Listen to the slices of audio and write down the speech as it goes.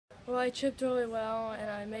Well, I chipped really well, and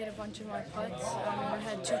I made a bunch of my putts. I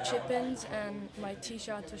had 2 chip-ins, and my tee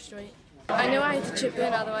shots were straight. I knew I had to chip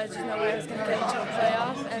in, otherwise there's no way I was going to get into a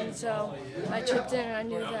playoff, and so I chipped in, and I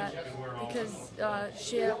knew that because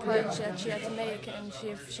she had a putt that she had to make, and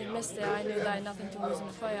if she missed it, I knew that I had nothing to lose in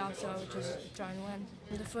the playoffs, so I would just try and win.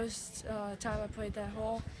 The first time I played that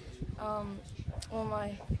hole, on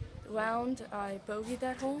my round, I bogeyed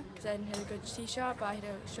that hole because I didn't hit a good tee shot, but I hit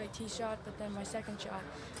a straight tee shot, but then my second shot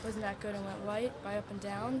wasn't that good and went right by up and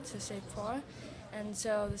down to save par. And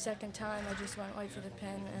so the second time I just went right for the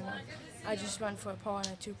pin, and I just went for a par and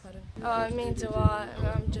I 2-putted. It means a lot, and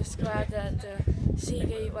I'm just glad that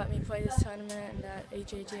Seagate let me play this tournament and that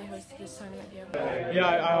HAJ hosted this tournament here.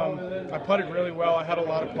 Yeah, I putted really well. I had a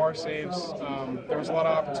lot of par saves. There was a lot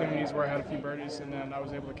of opportunities where I had a few birdies, and then I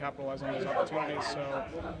was able to capitalize on those opportunities. So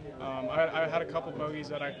I had a couple bogeys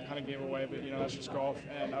that I kind of gave away, but that's just golf,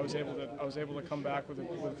 and I was able to come back with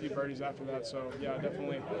a few birdies after that. So yeah,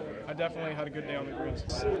 I definitely had a good day on the greens.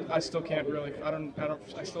 I still can't really.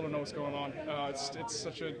 I still don't know what's going on. It's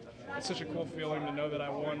such a cool feeling to know that I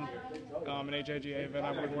won an HAGA event.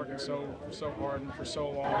 I've been working so hard and for so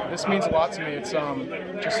long. This means a lot to me. It's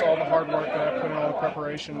just all the hard work that I put in, all the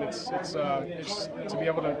preparation. It's to be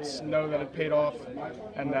able to know that it paid off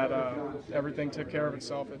and that everything took care of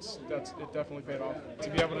itself. It definitely paid off. To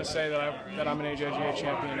be able to say that I'm an HAGA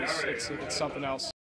champion, it's something else.